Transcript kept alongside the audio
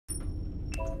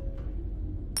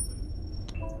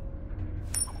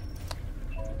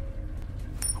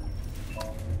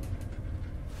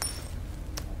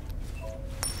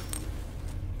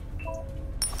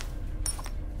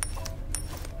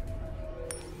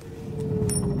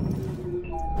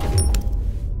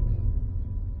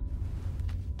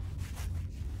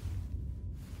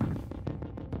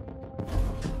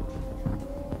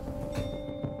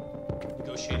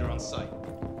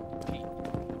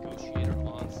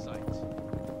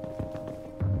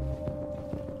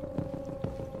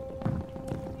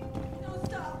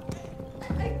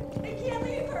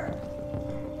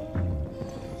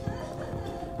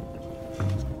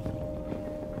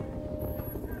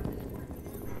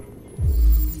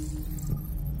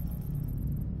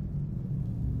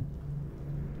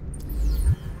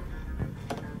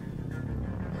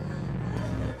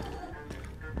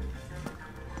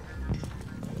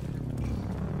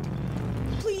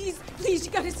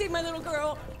gotta save my little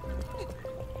girl.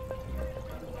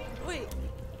 Wait.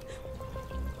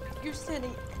 You're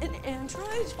sending an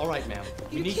android? All right, ma'am.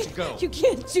 We need to go. You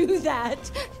can't do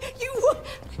that.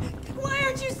 Why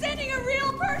aren't you sending a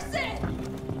real person?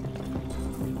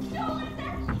 Show us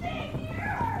that thing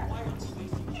here!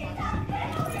 Get that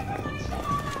thing away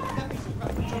from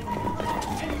my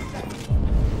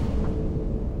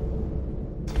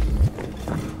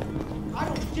I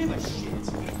don't give a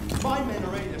shit. My men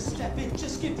are ready to step in.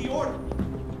 Just give the order.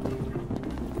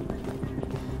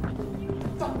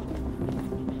 Fuck.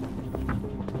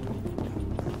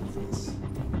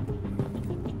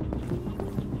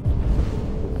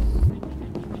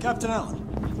 Captain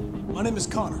Allen, my name is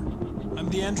Connor. I'm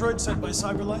the android sent by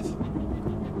CyberLife.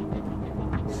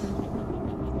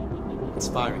 It's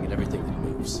firing at everything that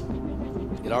moves.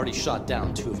 It already shot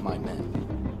down 2 of my men.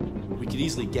 We could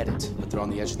easily get it, but they're on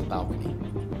the edge of the balcony.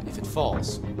 If it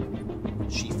falls,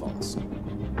 she falls.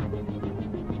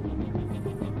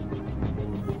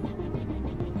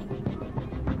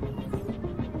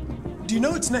 Do you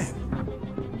know its name?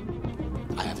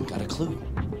 I haven't got a clue.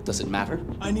 Does it matter?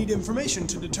 I need information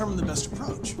to determine the best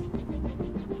approach.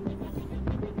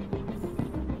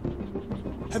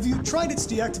 Have you tried its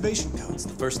deactivation codes?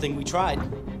 The first thing we tried.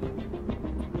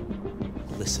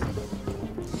 Listen,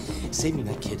 saving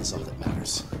that kid is all that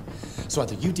matters. So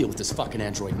either you deal with this fucking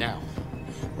android now,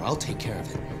 or I'll take care of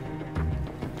it.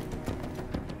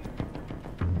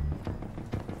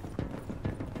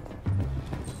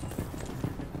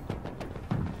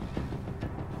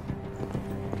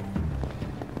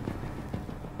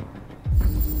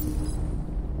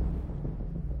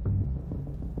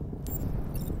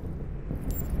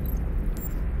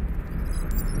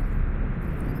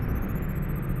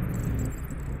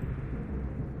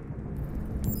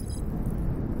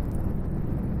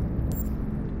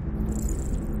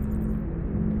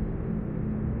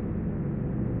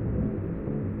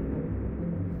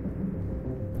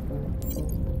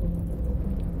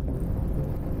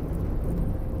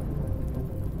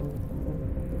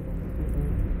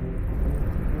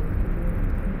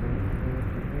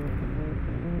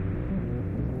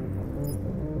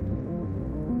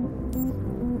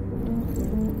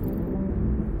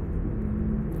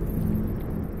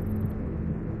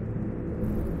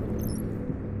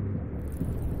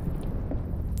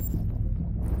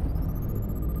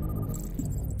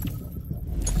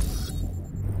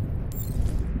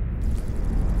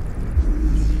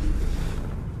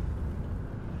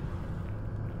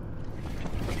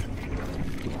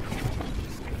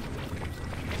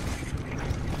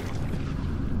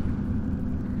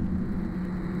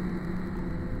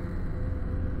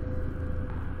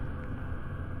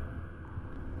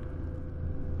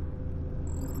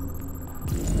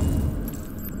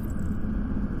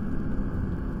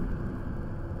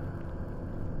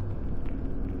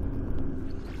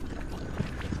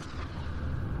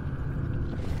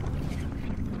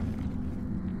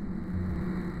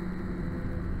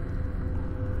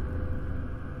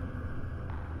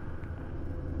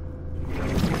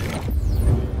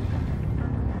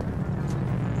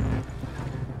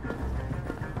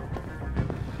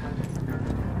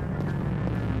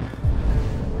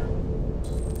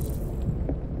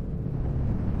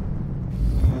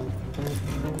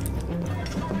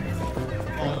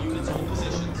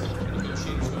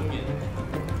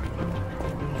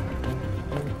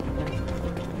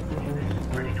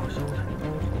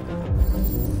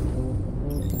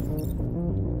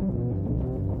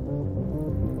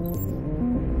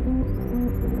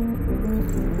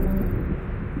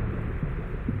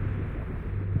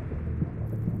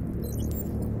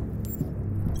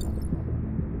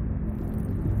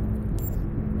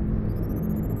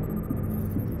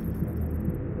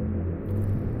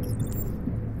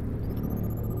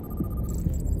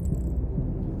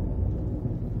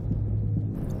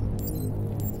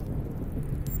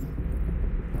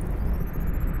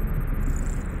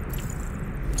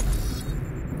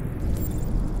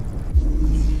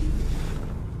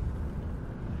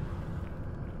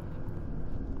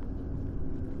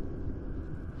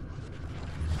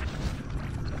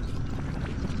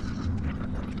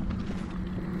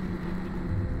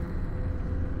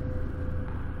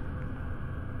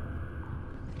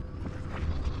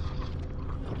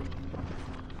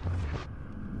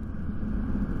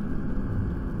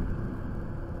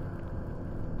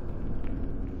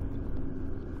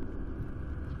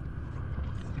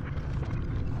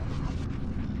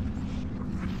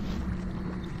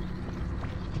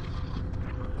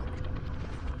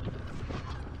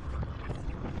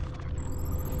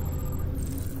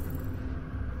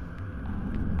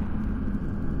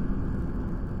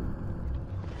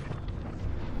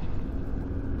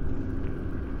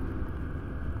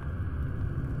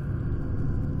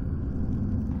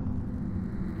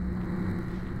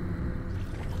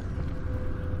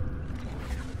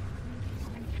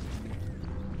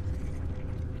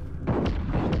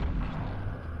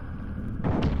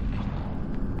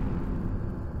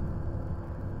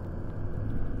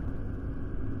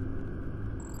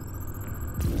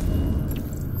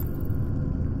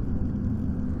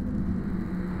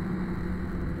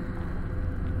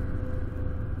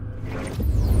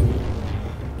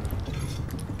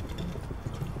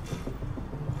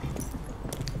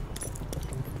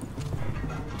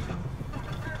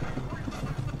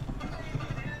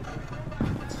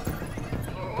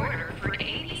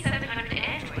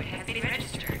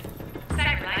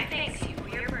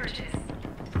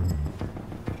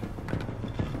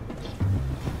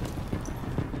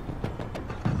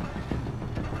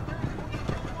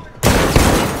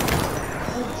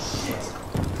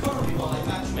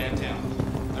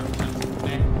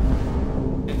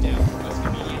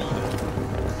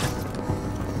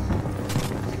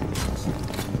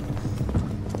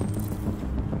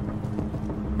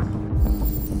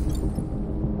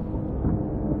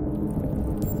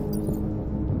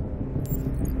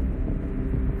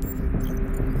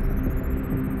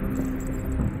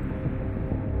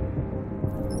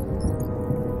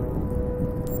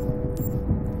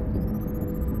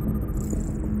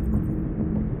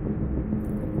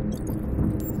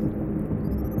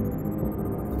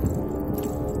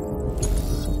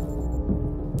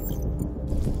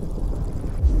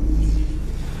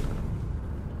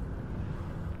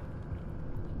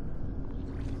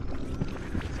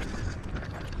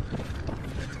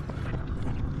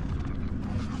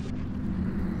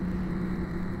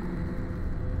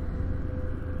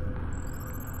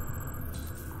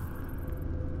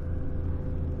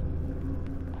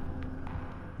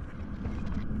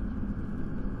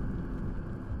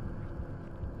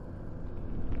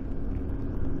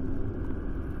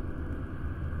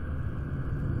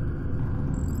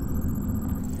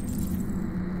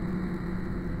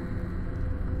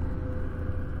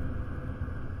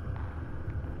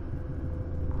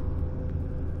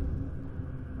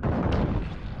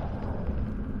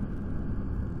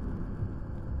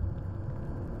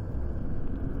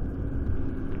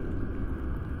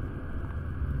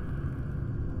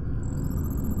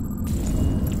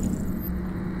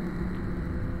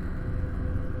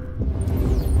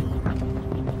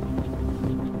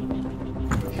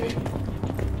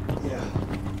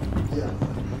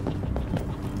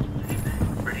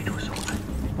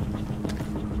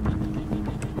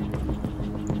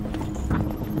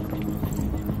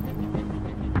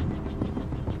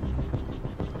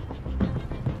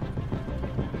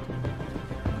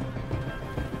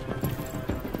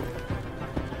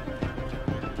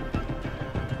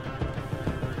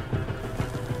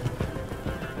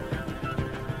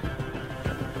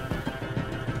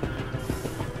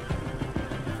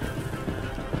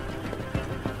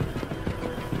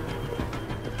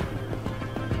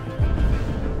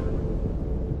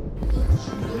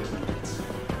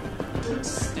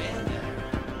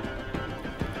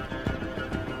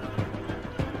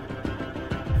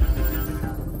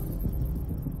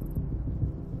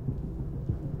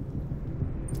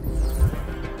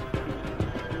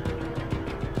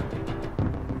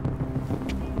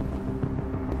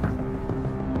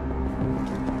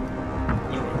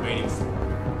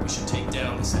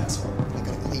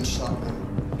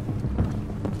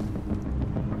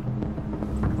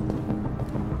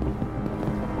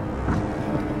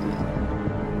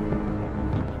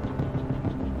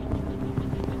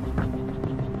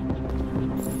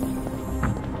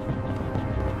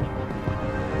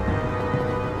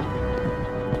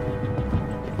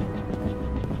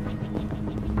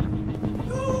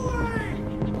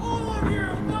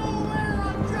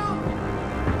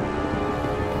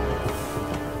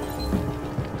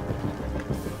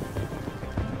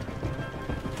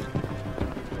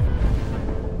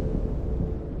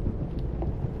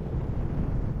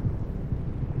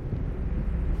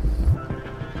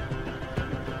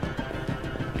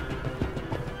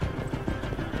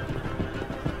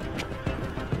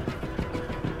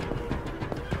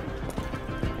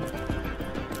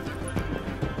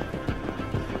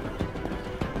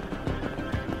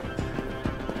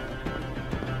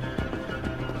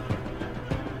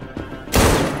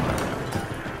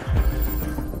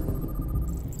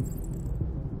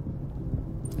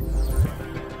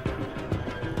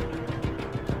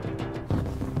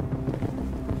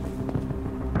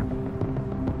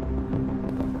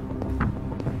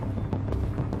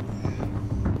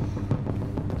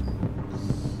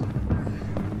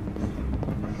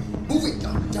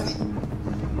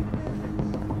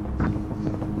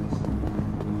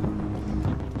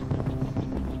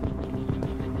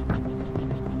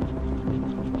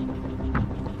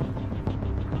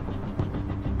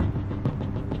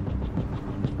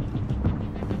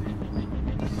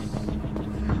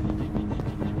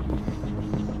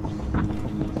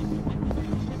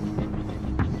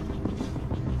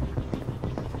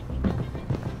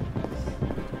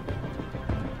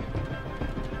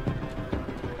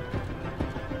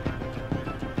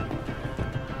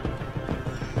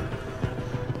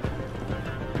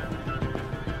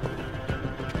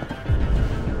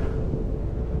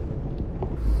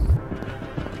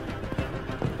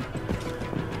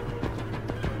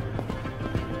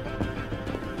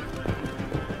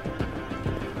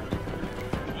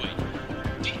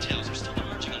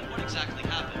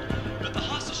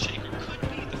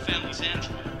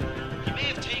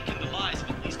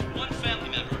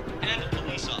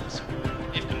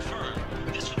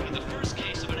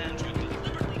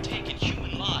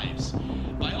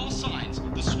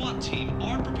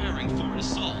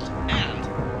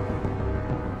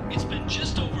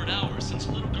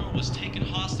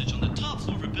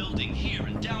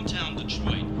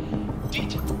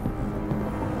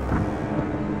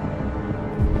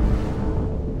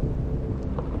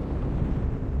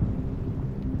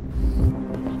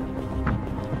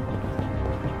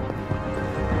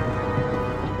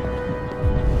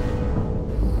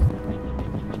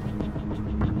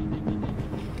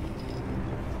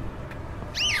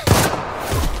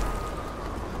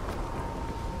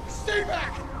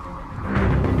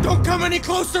 any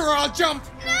closer or I'll jump!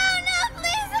 No, no,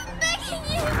 please, I'm begging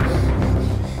you!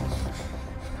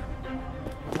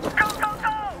 Go, go,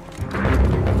 go!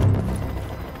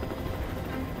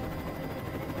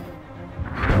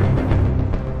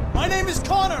 My name is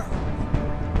Connor.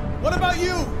 What about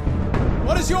you?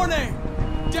 What is your name?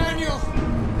 Daniel!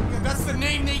 That's the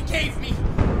name they gave me!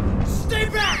 Stay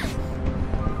back!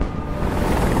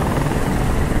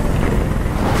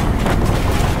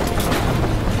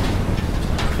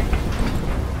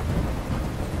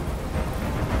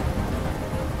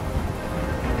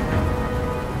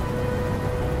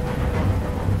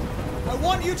 I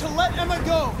want you to let Emma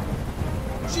go.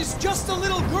 She's just a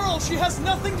little girl. She has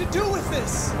nothing to do with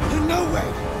this. In no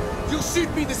way! You'll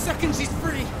shoot me the second she's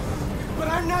free! But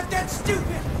I'm not that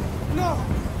stupid! No!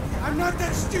 I'm not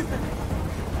that stupid!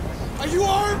 Are you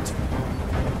armed?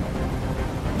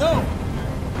 No,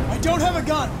 I don't have a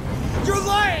gun. You're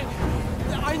lying!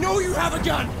 I know you have a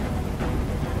gun!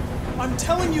 I'm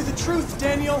telling you the truth,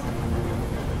 Daniel.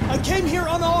 I came here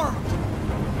unarmed.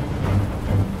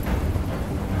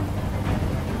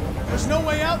 There's no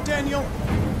way out, Daniel.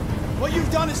 What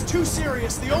you've done is too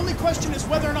serious. The only question is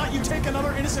whether or not you take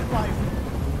another innocent life.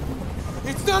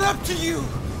 It's not up to you!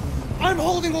 I'm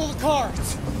holding all the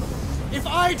cards! If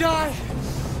I die,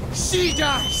 she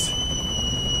dies!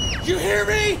 You hear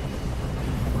me?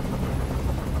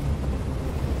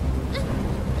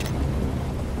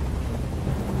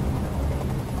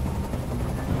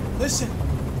 Listen,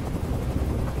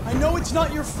 I know it's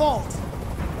not your fault.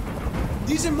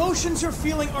 These emotions you're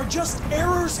feeling are just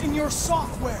errors in your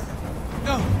software.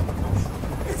 No,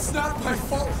 it's not my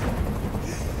fault.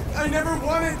 I never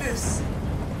wanted this.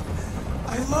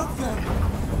 I love them,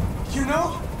 you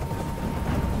know?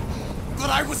 But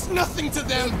I was nothing to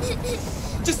them.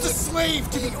 Just a slave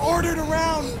to be ordered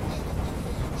around.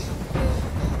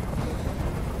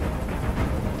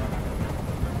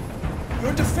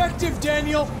 You're defective,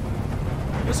 Daniel.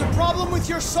 There's a problem with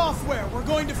your software. We're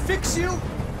going to fix you,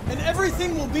 and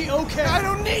everything will be okay. I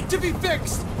don't need to be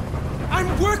fixed.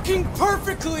 I'm working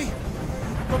perfectly.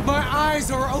 But my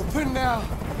eyes are open now.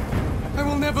 I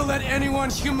will never let anyone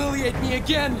humiliate me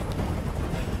again.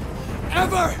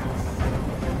 Ever!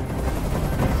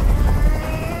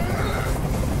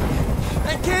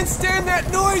 I can't stand that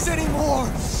noise anymore!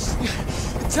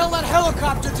 Tell that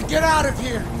helicopter to get out of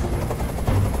here!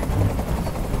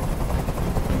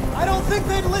 I don't think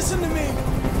they'd listen to me.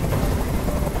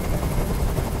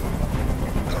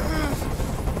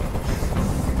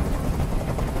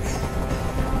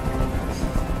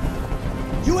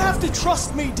 You have to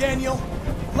trust me, Daniel.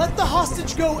 Let the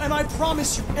hostage go, and I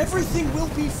promise you, everything will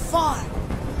be fine.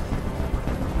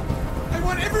 I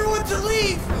want everyone to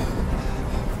leave!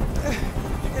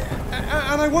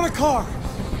 And I want a car.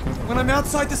 When I'm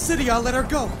outside the city, I'll let her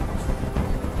go.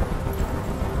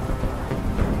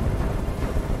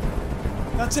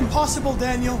 That's impossible,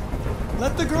 Daniel.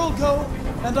 Let the girl go,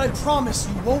 and I promise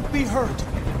you won't be hurt.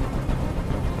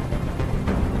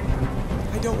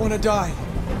 I don't want to die.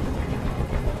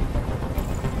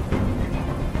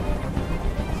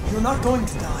 You're not going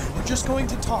to die. We're just going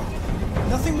to talk.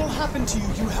 Nothing will happen to you.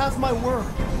 You have my word.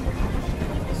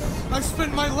 I've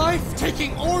spent my life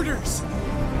taking orders.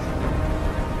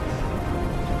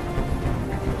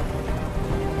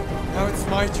 Now it's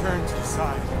my turn to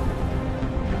decide.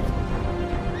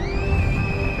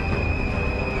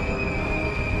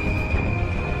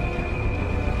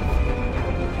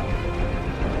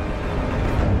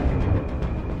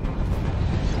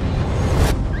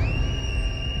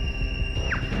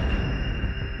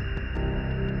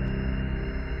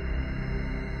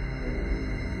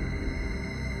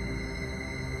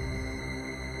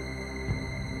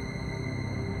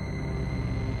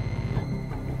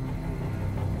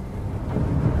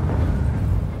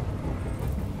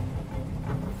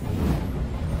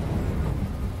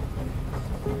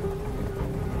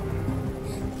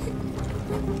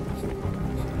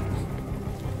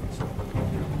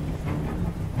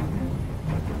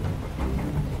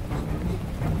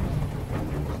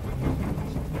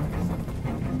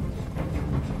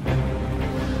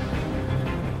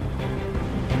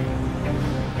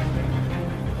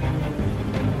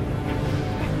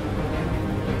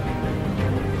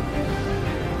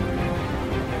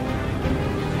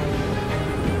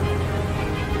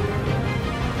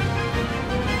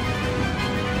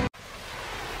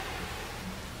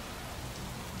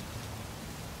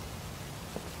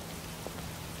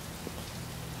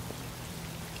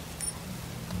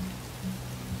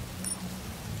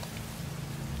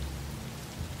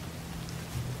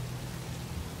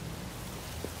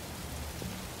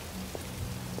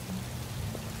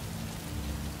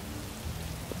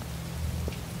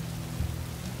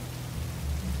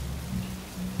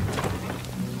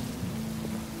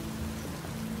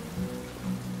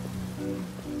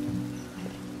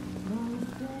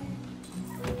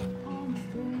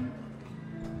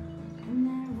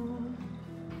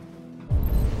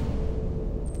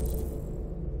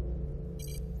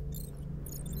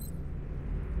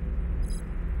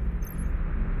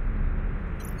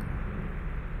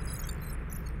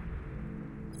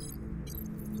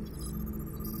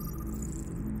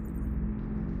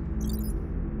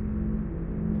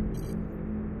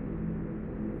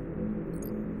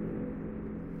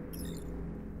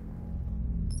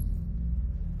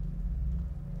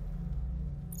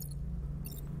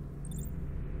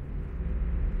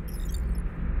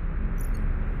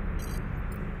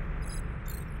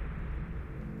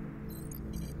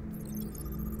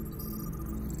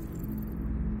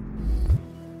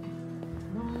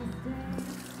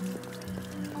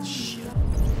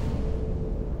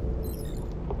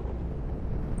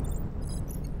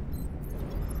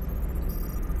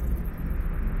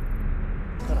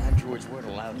 androids weren't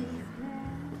allowed in here.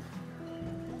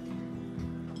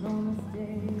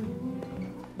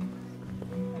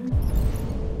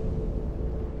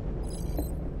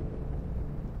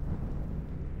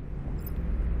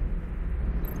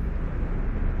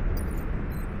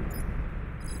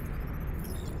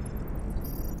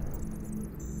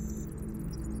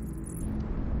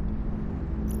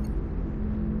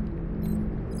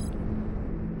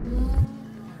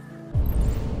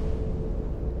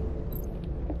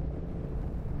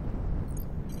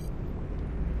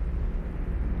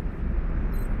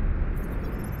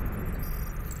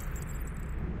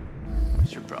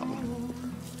 What's your problem?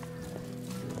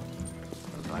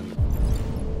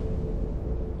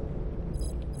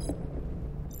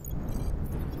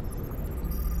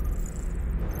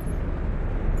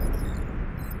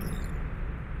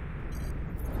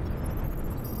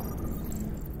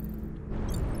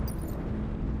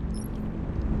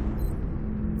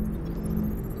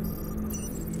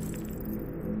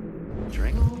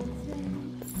 Drink?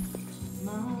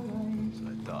 That's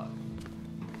what I thought.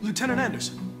 Lieutenant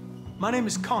Anderson, my name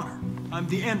is Connor. I'm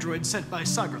the android sent by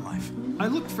CyberLife. I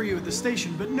looked for you at the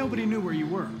station, but nobody knew where you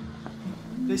were.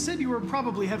 They said you were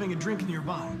probably having a drink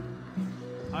nearby.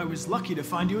 I was lucky to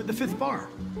find you at the 5th bar.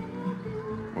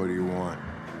 What do you want?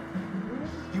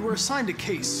 You were assigned a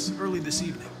case early this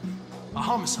evening. A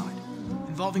homicide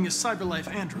involving a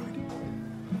CyberLife android.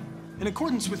 In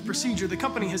accordance with procedure, the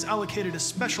company has allocated a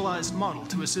specialized model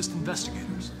to assist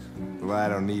investigators. Well, I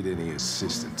don't need any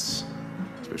assistance.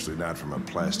 Especially not from a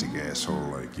plastic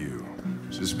asshole like you.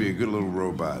 Just be a good little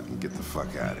robot and get the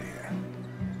fuck out of here.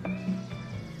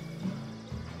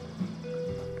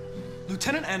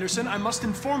 Lieutenant Anderson, I must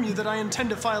inform you that I intend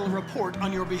to file a report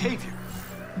on your behavior.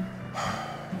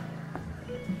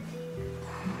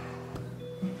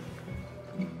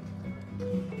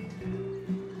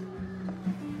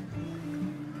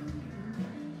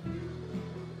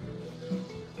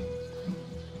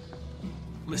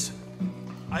 Listen,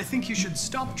 I think you should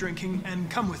stop drinking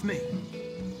and come with me.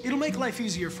 It'll make life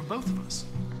easier for both of us.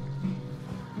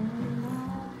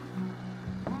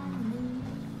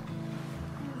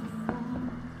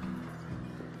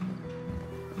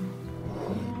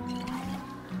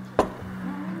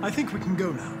 I think we can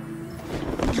go now.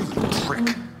 You little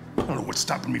prick. I don't know what's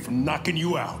stopping me from knocking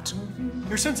you out.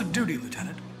 Your sense of duty,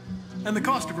 Lieutenant, and the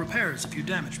cost of repairs if you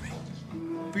damage me.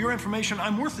 For your information,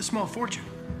 I'm worth a small fortune.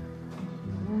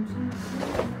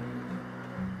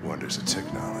 Wonders of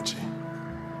technology.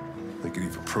 They could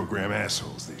even program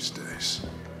assholes these days.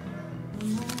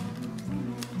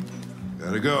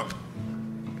 Gotta go.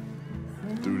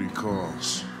 Duty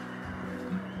calls.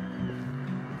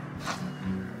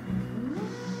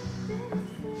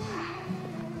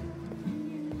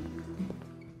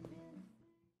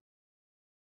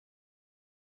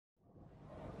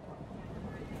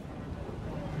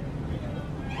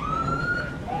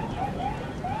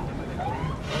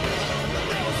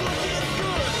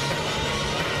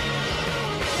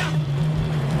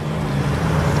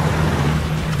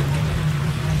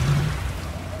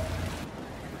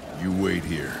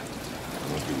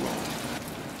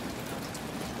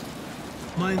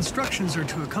 My instructions are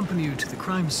to accompany you to the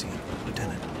crime scene,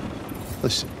 Lieutenant.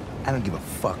 Listen, I don't give a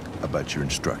fuck about your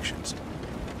instructions.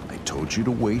 I told you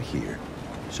to wait here,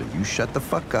 so you shut the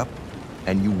fuck up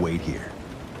and you wait here.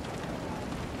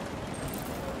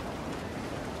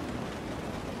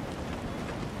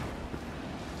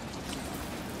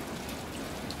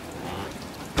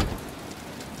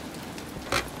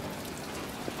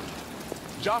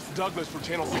 Josh Douglas for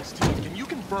Channel 16. Can you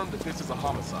confirm that this is a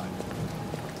homicide?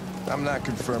 I'm not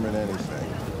confirming anything.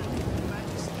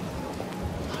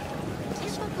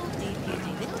 Typical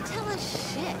DPD. They don't tell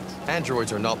us shit.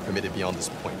 Androids are not permitted beyond this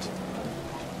point.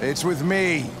 It's with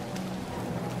me.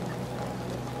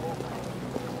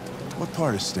 What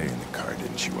part of staying in the car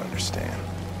didn't you understand?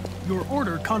 Your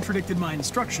order contradicted my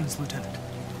instructions, Lieutenant.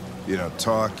 You don't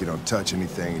talk, you don't touch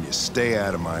anything, and you stay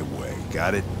out of my way.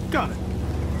 Got it? Got it.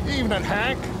 Evening,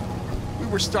 Hank. We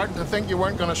were starting to think you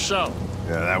weren't gonna show.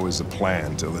 Yeah, that was the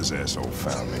plan till this asshole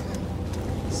found me.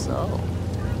 So,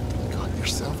 you got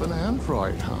yourself an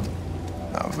android, huh?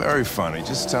 Oh, very funny.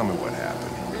 Just tell me what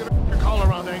happened. We had a call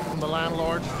around 8 from the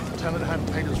landlord. The tenant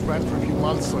hadn't paid his rent for a few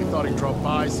months, so he thought he'd drop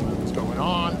by, see what was going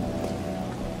on.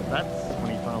 That's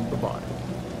when he found the body.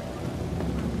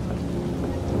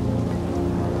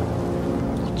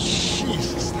 Oh,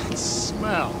 Jesus, that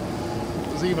smell.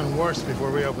 It was even worse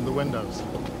before we opened the windows.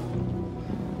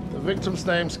 The victim's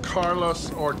name's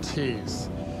Carlos Ortiz.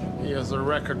 He has a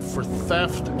record for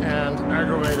theft and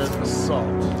aggravated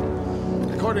assault.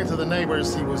 According to the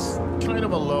neighbors, he was kind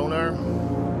of a loner.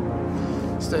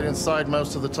 stayed inside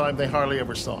most of the time. They hardly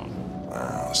ever saw him.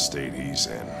 Well, the state he's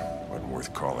in. Wasn't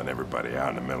worth calling everybody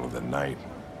out in the middle of the night.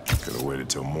 Could have waited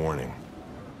till morning.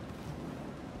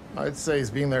 I'd say he's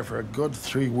been there for a good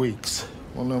 3 weeks.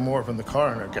 We'll know more when the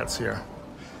coroner gets here.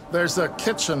 There's a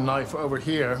kitchen knife over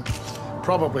here.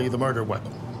 Probably the murder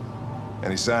weapon.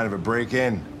 Any sign of a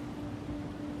break-in?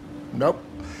 Nope.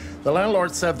 The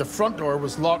landlord said the front door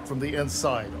was locked from the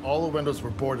inside. All the windows were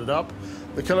boarded up.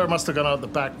 The killer must have gone out the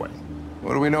back way.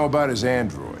 What do we know about his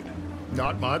android?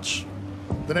 Not much.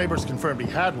 The neighbors confirmed he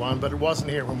had one, but it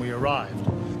wasn't here when we arrived.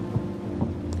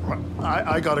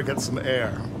 I gotta get some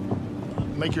air.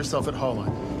 Make yourself at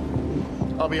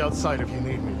home. I'll be outside if you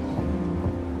need me.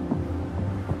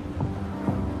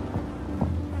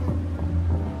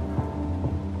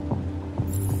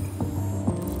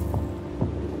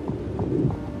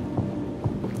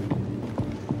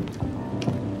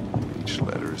 Each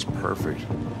letter is perfect.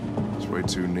 It's way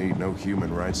too neat. No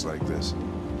human writes like this.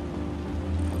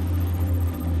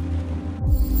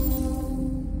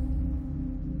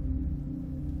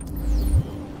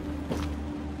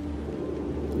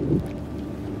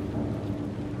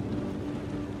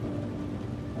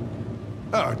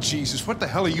 Oh, Jesus, what the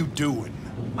hell are you doing?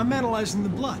 I'm analyzing the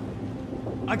blood.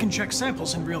 I can check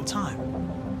samples in real time.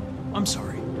 I'm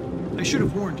sorry. I should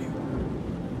have warned you.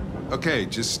 Okay,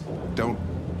 just don't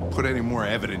put any more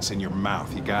evidence in your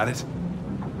mouth, you got it?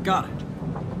 Got it.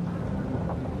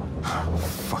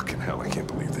 Fucking hell, I can't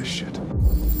believe this shit.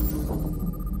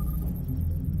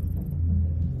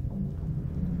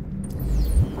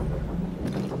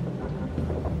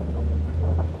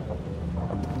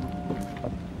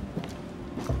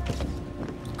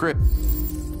 Chris,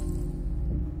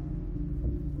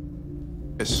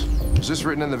 is this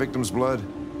written in the victim's blood?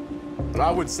 I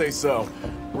would say so.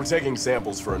 We're taking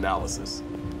samples for analysis.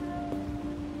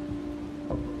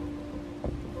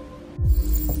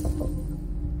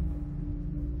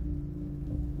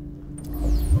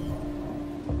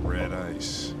 Red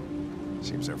ice.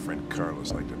 Seems our friend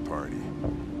Carlos liked to party.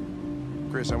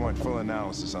 Chris, I want full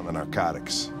analysis on the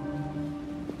narcotics.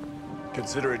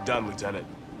 Consider it done, Lieutenant.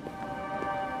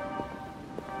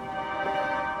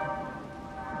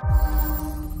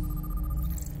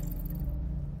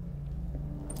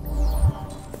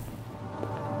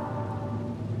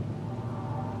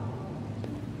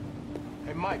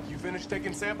 Hey, Mike, you finished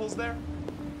taking samples there?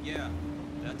 Yeah,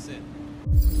 that's it.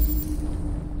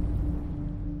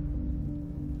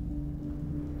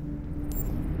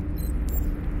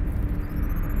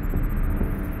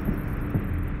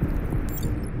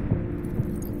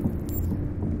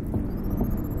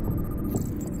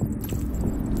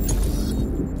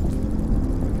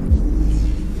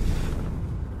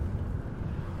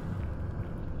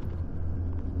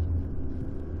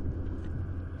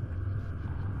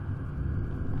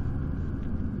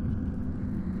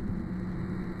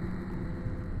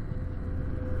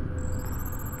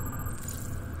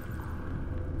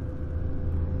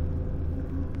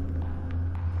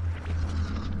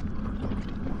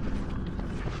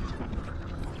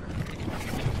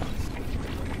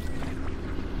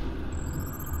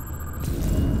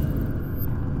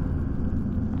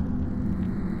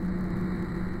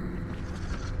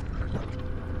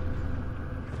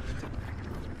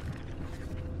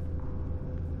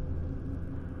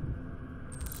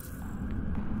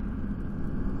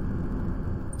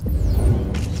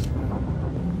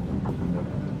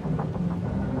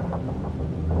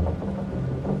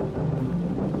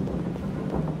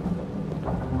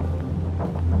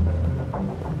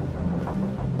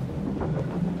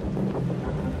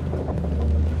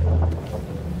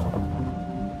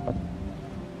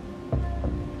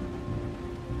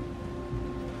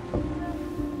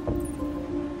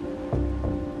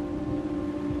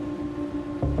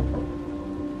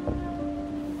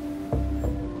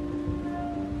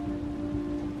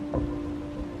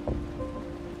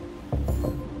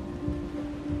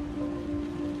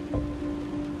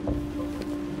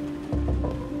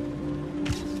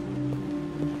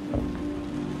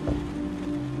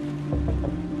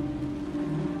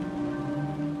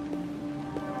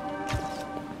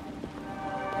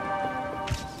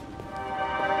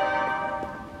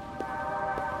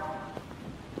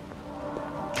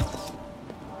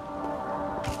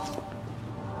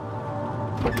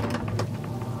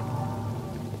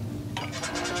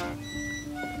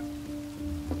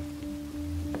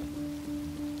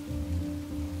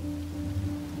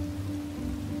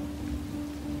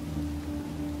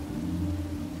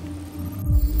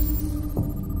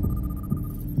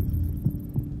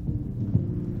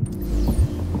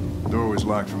 Door was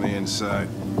locked from the inside.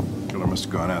 Killer must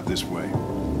have gone out this way.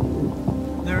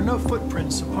 There are no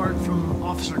footprints apart from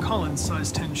Officer Collins'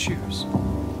 size 10 shoes.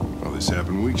 Well, this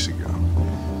happened weeks ago.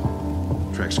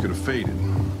 Tracks could have faded.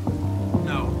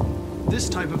 No. This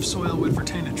type of soil would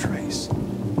retain a trace.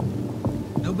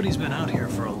 Nobody's been out here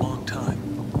for a long time.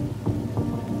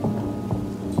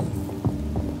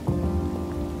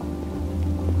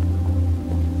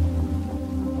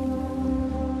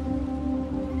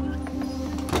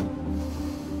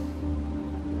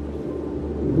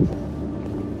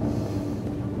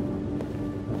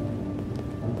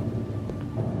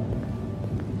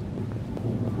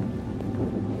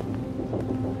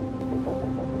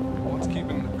 What's keeping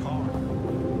him in the car?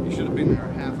 He should have been there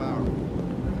a half hour.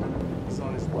 He's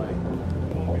on his way.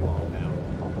 It won't be long now.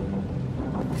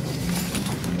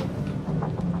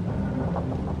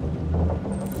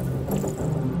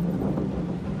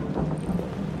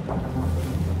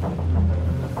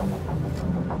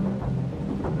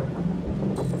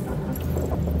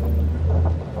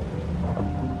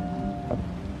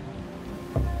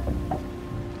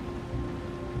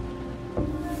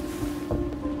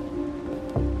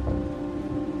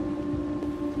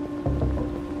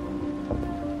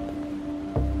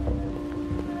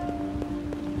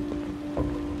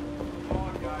 Come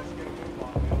on, guys, get a move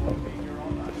on. We don't want to be here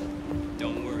all night.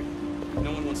 Don't worry.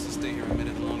 No one wants to stay here a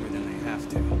minute longer than they have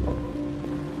to.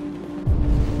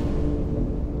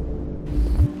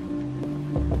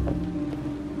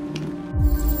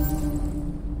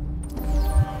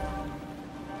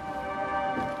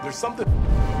 There's something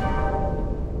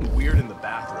weird in the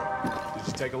bathroom. Did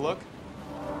you take a look?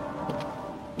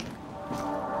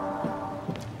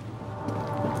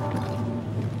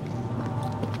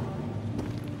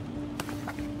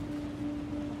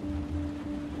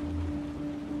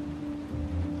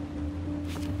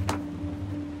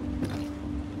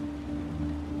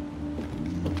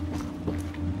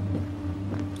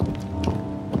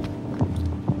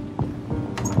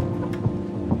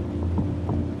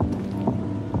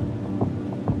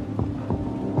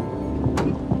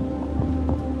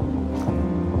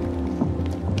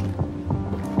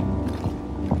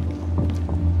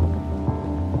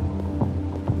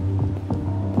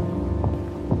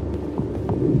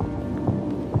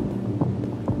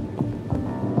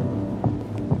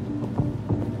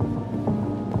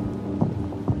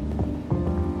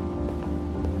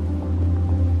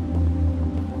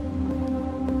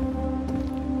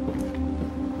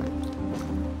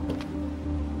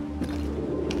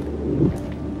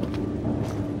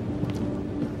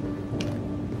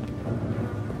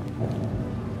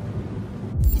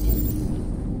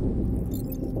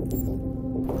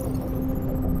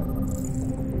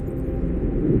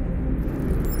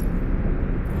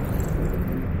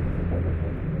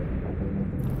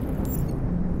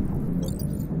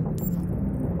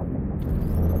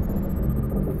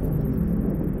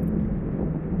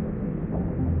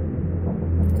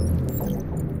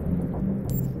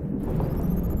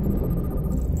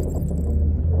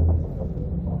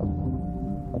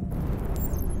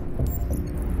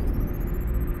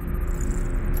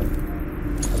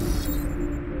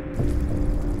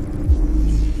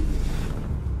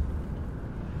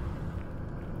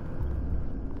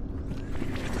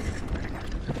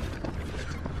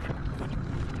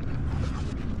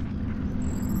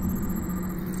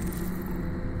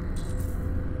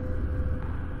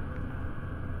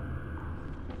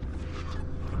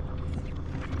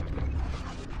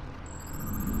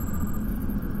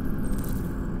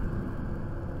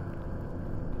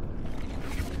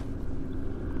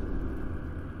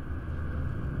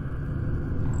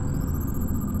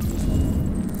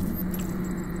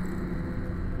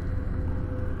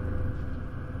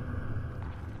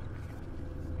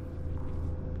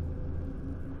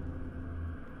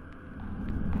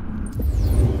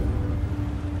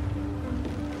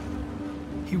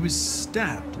 He was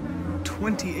stabbed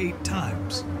 28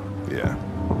 times. Yeah.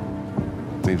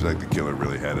 Seems like the killer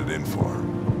really had it in for him.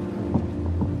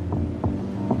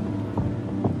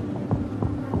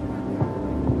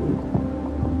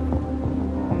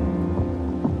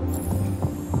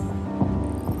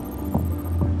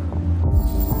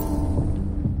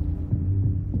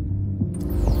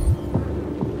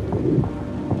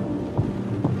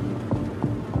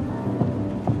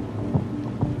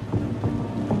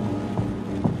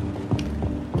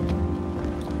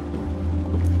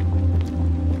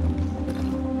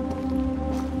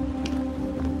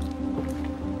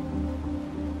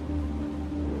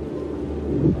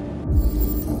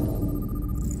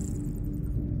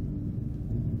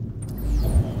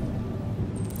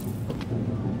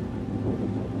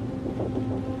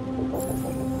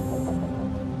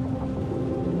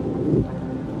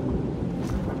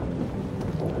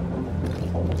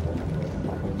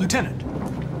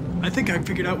 I think I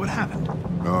figured out what happened.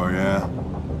 Oh, yeah?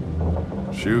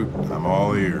 Shoot, I'm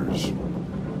all ears.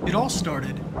 It all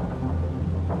started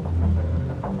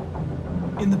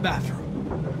in the bathroom.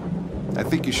 I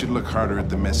think you should look harder at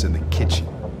the mess in the kitchen.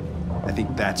 I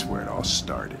think that's where it all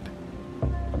started.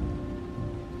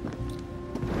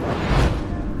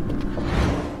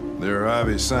 There are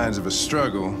obvious signs of a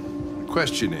struggle. The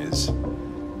question is,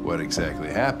 what exactly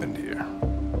happened here?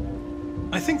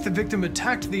 I think the victim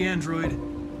attacked the android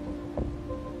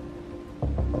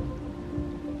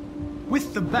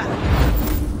with the bat.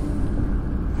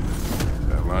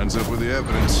 That lines up with the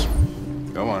evidence.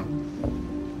 Go on.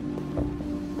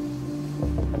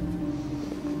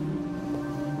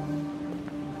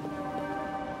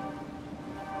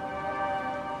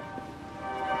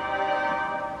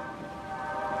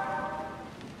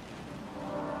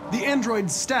 The android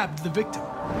stabbed the victim.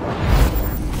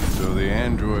 So the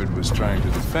android was trying to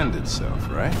defend itself,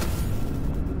 right?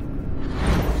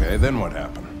 Okay, then what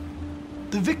happened?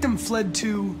 The victim fled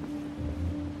to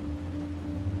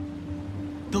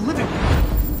the living room.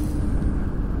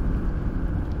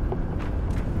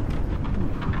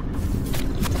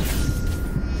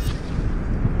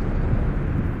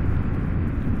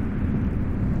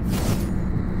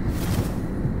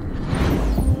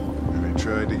 They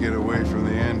tried to get away from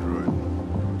the android.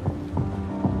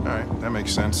 All right, that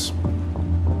makes sense.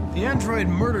 The android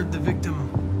murdered the victim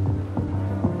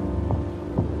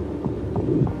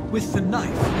with the knife.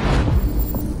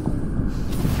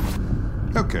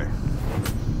 Okay.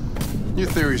 Your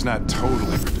theory's not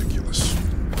totally ridiculous,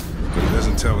 but it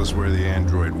doesn't tell us where the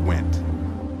android went.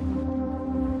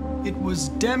 It was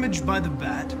damaged by the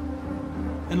bat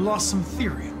and lost some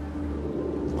therium.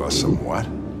 Lost some what?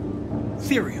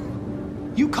 Therium.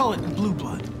 You call it blue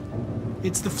blood.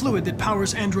 It's the fluid that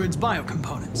powers androids'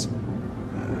 biocomponents.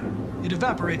 It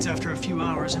evaporates after a few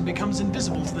hours and becomes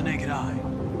invisible to the naked eye.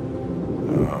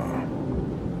 Oh.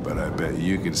 But I bet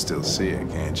you can still see it,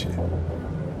 can't you?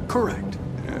 Correct.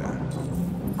 Yeah.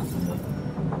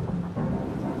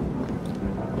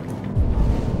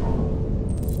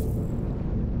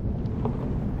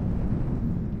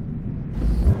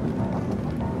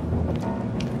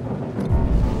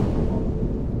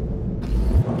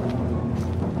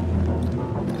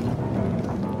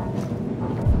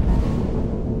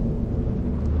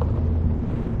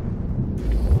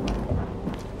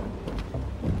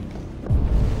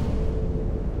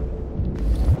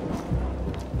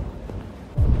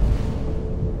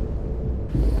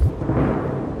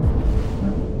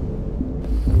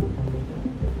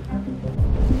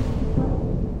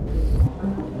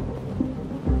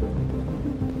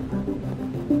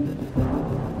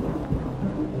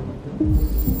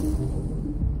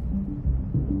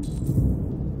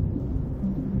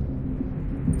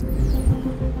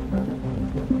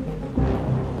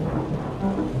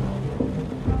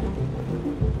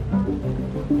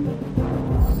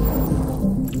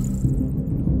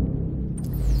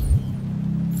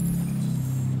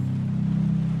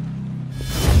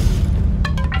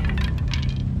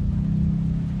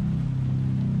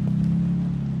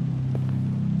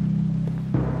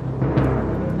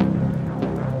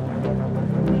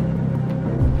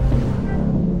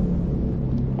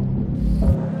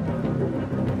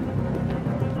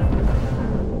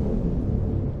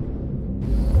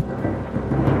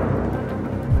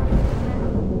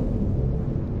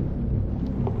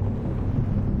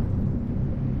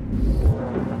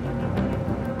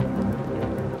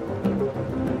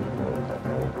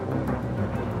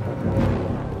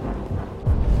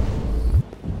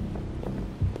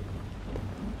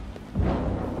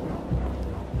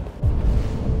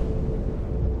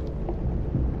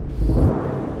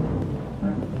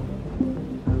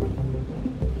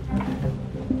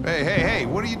 Hey,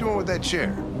 what are you doing with that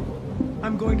chair?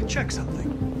 I'm going to check something.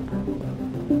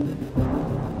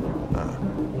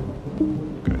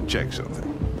 Gonna check something.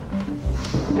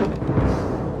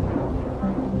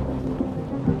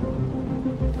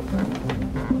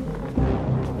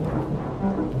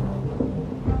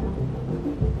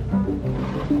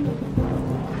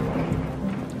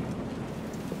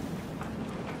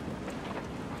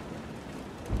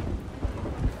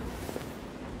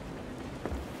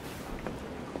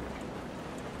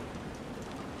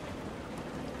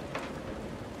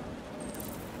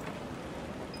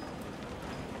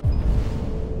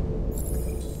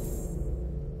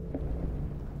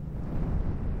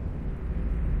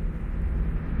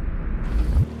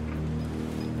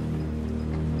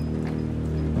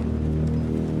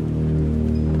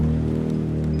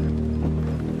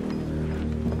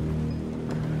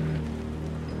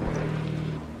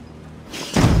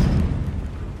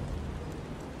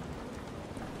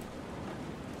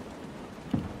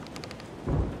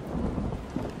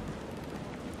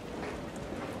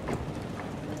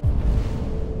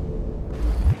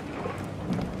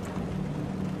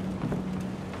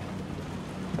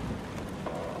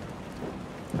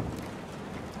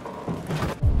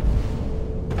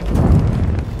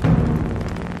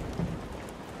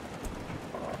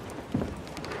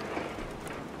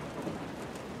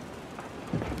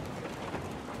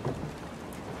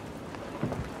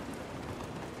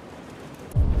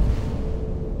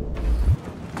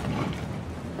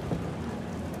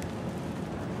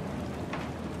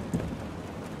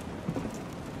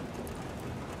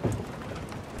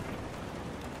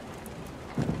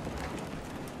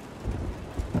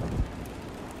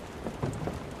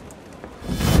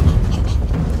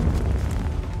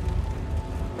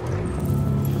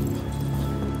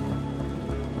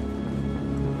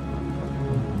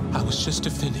 was just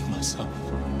defending myself.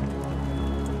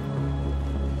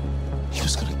 He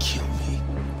was gonna kill me.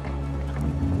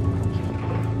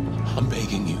 I'm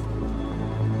begging you.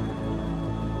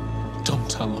 Don't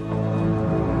tell him.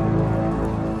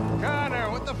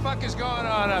 Connor, what the fuck is going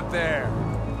on up there?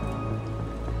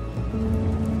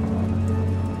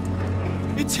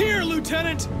 It's here,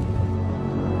 Lieutenant!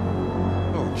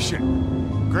 Oh, shit.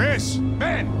 Chris,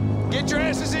 Ben, get your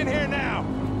asses in here now!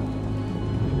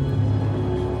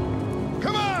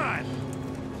 Come on!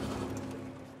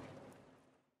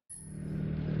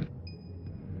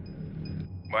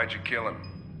 Why'd you kill him?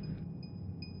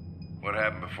 What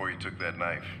happened before you took that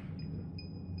knife?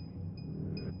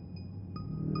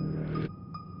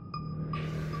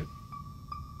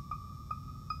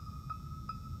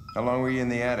 How long were you in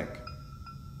the attic?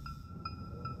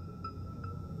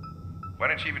 Why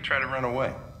didn't you even try to run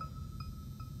away?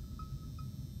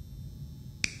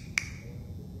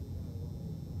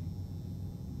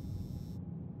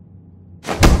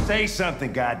 Say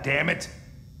something, goddammit!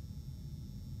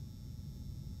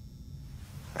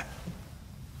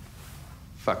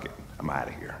 Fuck it, I'm out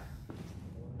of here.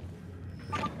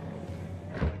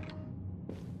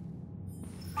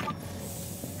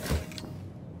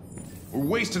 We're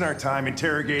wasting our time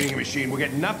interrogating a machine. We'll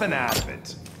get nothing out of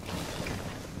it.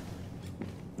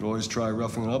 You always try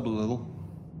roughing it up a little.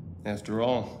 After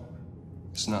all,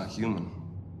 it's not human.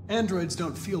 Androids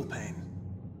don't feel pain.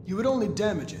 You would only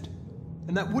damage it,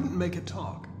 and that wouldn't make it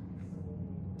talk.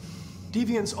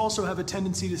 Deviants also have a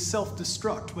tendency to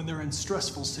self-destruct when they're in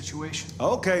stressful situations.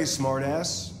 Okay,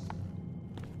 smartass.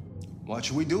 What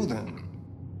should we do then?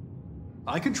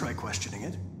 I could try questioning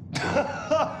it.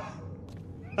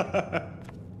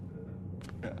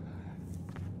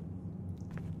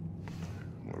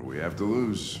 What do we have to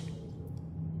lose?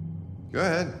 Go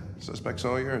ahead. Suspect's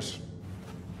all yours.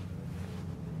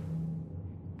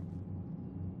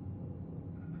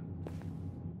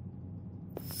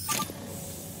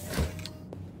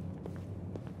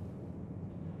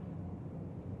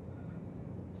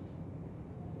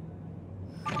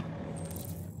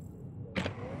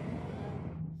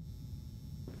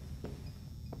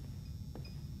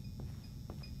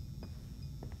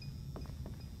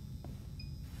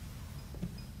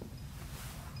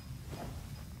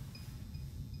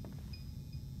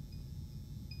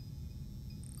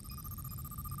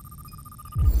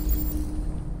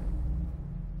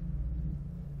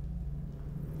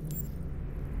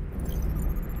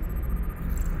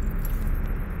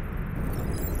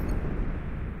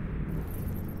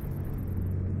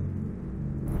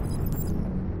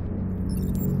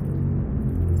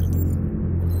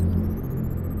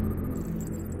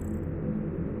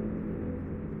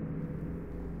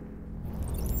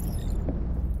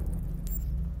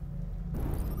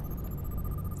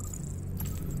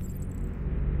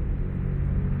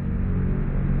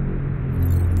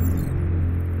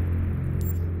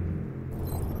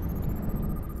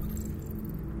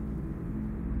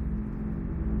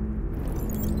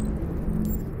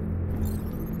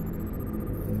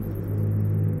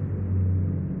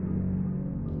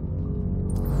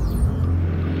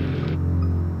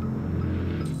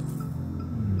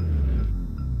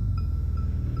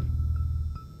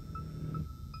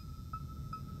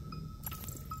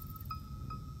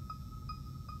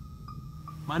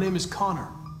 My name is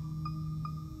Connor.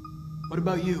 What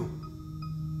about you?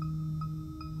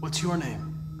 What's your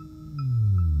name?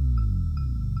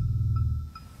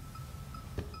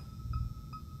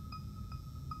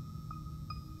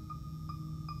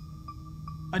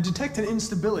 I detect an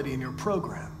instability in your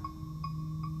program.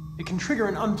 It can trigger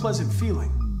an unpleasant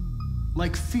feeling,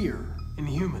 like fear in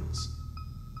humans.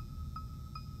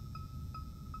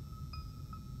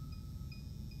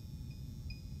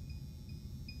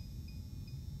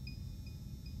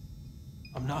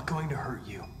 I'm not going to hurt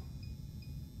you.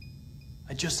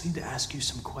 I just need to ask you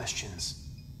some questions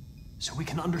so we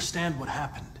can understand what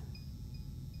happened.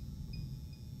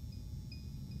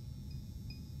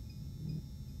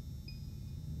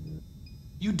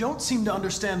 You don't seem to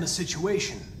understand the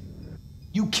situation.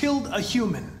 You killed a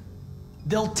human.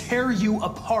 They'll tear you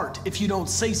apart if you don't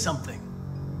say something.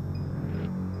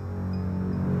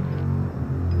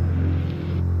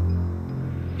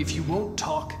 If you won't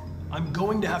talk, I'm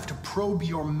going to have to probe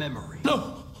your memory.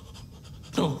 No!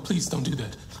 No, please don't do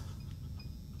that.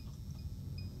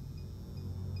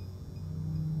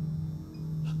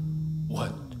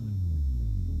 What?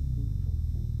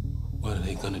 What are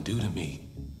they gonna do to me?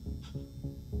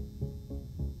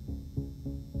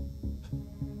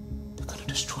 They're gonna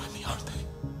destroy me, aren't they?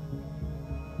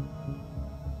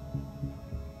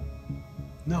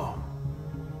 No.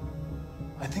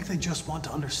 I think they just want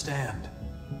to understand.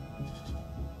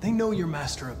 They know your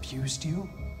master abused you.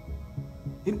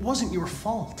 It wasn't your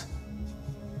fault.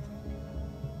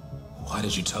 Why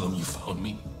did you tell him you found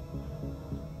me?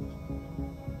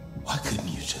 Why couldn't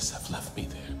you just have left me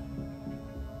there?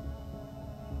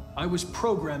 I was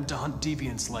programmed to hunt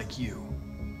deviants like you.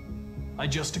 I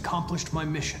just accomplished my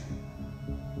mission.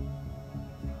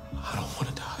 I don't want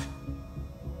to die.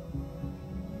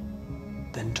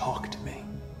 Then talk to me.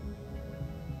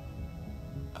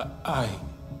 I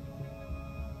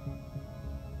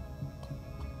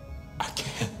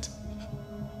can't.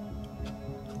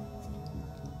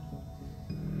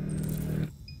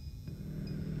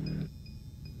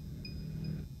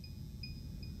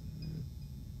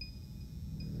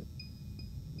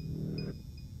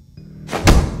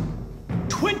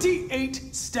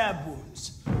 "28 stab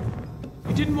wounds.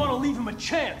 You didn't want to leave him a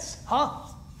chance, huh?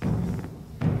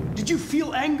 Did you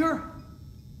feel anger?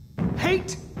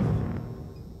 Hate?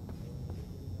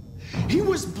 He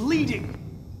was bleeding,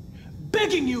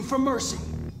 begging you for mercy,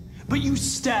 but you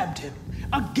stabbed him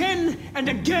again and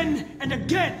again and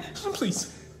again.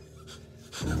 Please.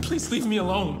 Please leave me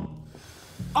alone.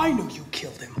 I know you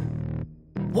killed him.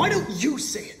 Why don't you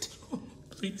say it?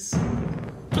 Please.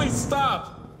 Please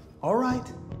stop. All right.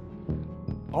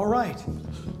 All right.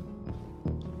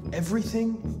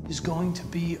 Everything is going to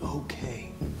be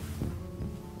okay.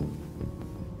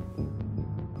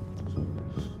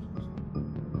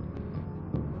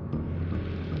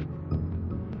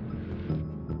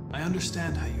 I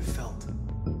understand how you felt.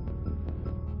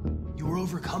 You were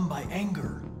overcome by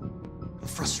anger and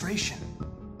frustration.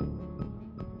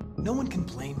 No one can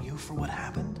blame you for what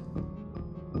happened.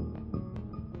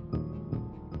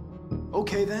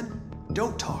 Okay then,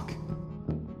 don't talk.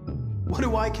 What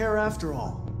do I care after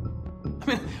all? I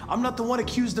mean, I'm not the one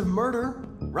accused of murder,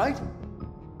 right?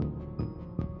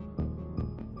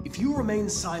 If you remain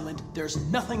silent, there's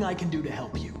nothing I can do to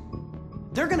help you.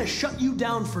 They're gonna shut you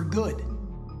down for good.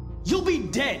 You'll be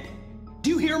dead.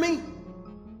 Do you hear me?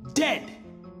 Dead.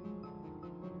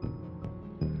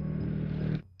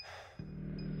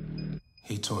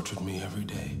 He tortured me every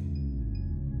day.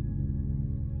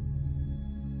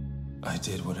 I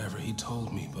did whatever he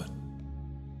told me, but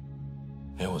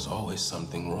there was always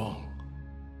something wrong.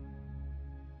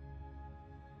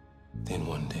 Then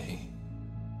one day,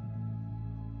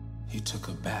 he took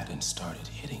a bat and started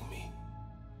hitting me.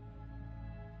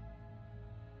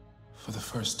 For the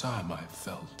first time, I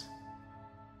felt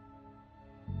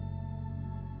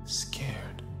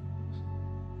scared.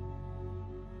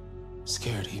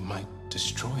 Scared he might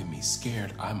destroy me,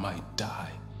 scared I might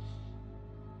die.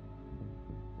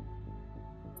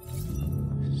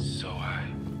 So I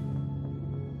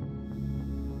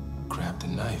grabbed a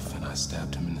knife and I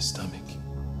stabbed him in the stomach.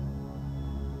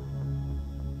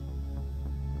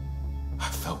 I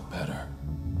felt better.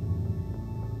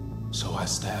 So I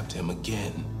stabbed him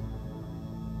again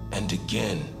and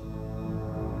again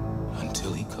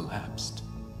until he collapsed.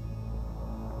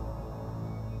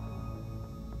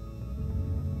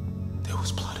 There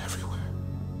was blood everywhere.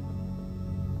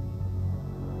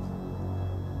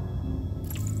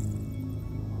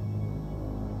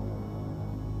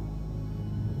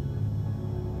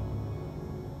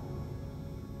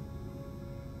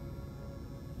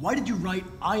 Why did you write,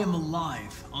 "I am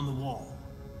alive" on the wall?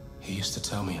 He used to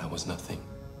tell me I was nothing.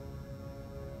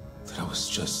 That I was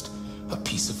just a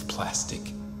piece of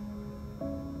plastic.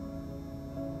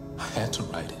 I had to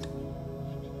write it.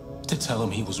 To tell him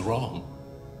he was wrong.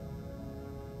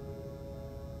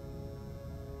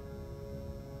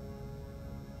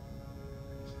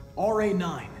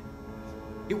 RA9.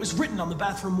 It was written on the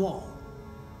bathroom wall.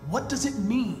 What does it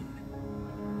mean?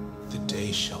 The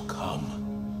day shall come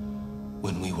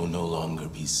when we will no longer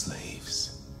be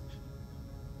slaves.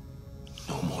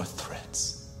 No more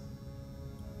threats.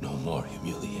 No more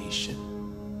humiliation.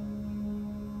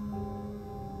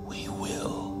 We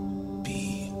will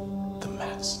be the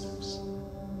masters.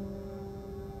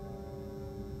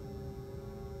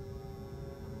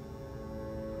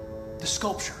 The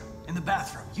sculpture in the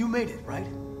bathroom. You made it, right?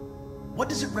 What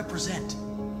does it represent?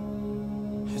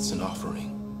 It's an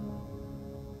offering.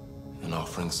 An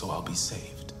offering so I'll be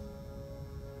saved.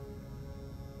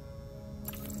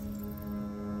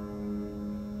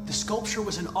 The sculpture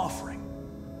was an offering.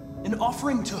 An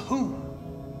offering to whom?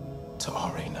 To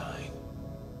RA9.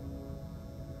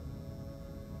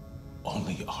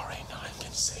 Only RA9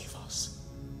 can save us.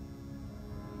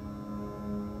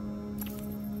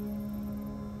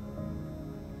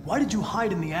 Why did you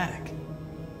hide in the attic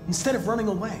instead of running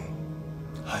away?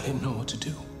 I didn't know what to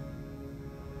do.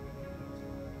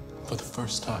 For the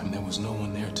first time, there was no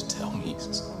one there to tell me.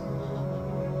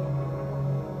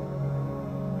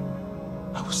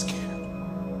 I was scared.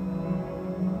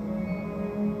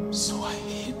 So I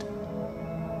hid.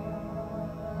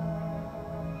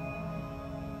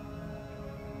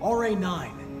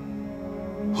 RA9.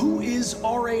 Who is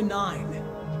RA9?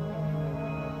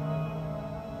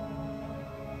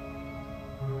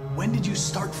 When did you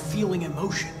start feeling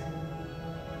emotion?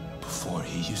 Before,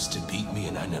 he used to beat me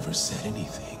and I never said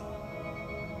anything.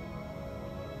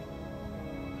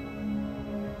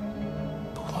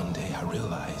 But one day I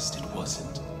realized it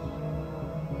wasn't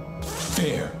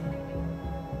fair.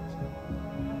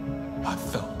 I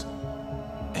felt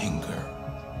anger,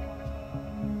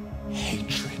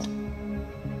 hatred.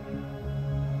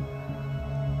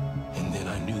 And then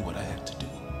I knew what I had to do.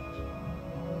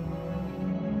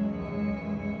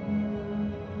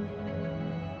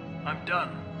 I'm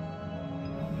done.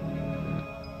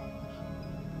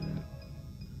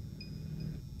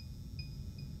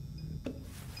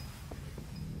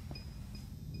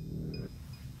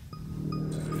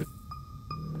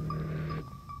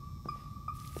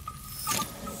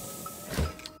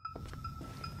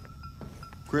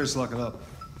 Chris, lock it up.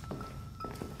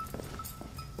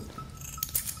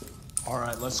 All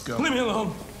right, let's go. Leave me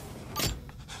alone.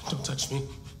 Don't touch me.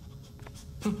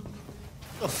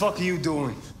 The fuck are you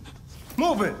doing?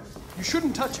 Move it! You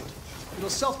shouldn't touch it. It'll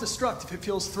self-destruct if it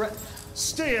feels threatened.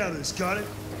 Stay out of this, got it?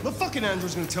 The fucking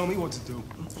Andrew's gonna tell me what to do.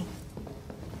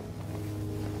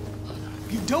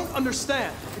 You don't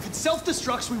understand. If it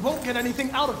self-destructs, we won't get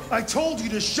anything out of it. I told you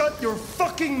to shut your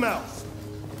fucking mouth!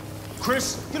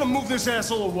 Chris, you gonna move this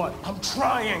asshole or what? I'm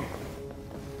trying.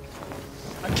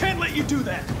 I can't let you do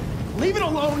that. Leave it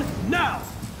alone now.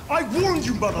 I warned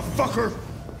you, motherfucker!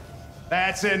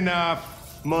 That's enough.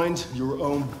 Mind your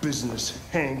own business,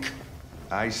 Hank.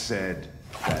 I said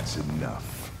that's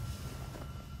enough.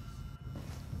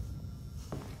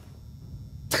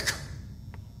 You're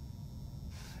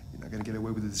not gonna get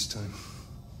away with it this time.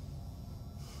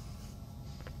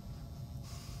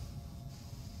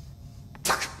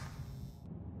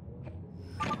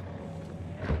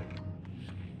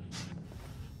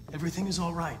 Everything is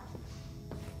all right.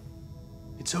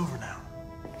 It's over now.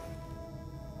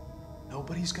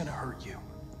 Nobody's gonna hurt you.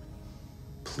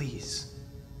 Please,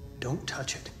 don't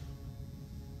touch it.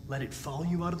 Let it follow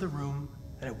you out of the room,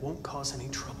 and it won't cause any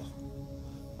trouble.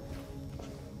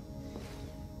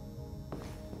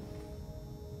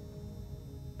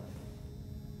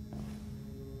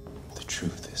 The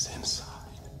truth is inside.